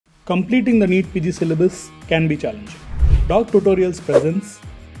completing the NEET PG syllabus can be challenging. Doc Tutorials presents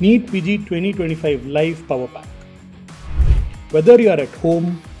NEET PG 2025 Live Power Pack. Whether you are at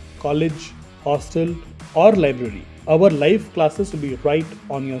home, college, hostel or library, our live classes will be right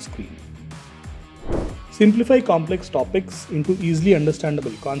on your screen. Simplify complex topics into easily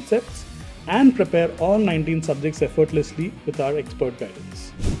understandable concepts and prepare all 19 subjects effortlessly with our expert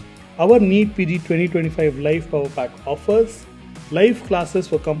guidance. Our NEET PG 2025 Live Power Pack offers live classes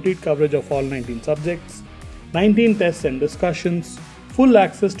for complete coverage of all 19 subjects, 19 tests and discussions, full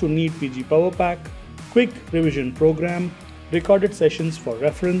access to NEET PG Power Pack, quick revision program, recorded sessions for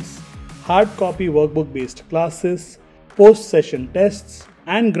reference, hard copy workbook based classes, post-session tests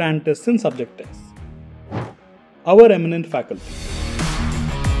and grand tests and subject tests. Our eminent faculty.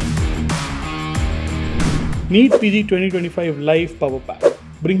 NEET PG 2025 Live Power Pack,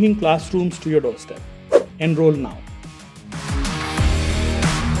 bringing classrooms to your doorstep. Enroll now.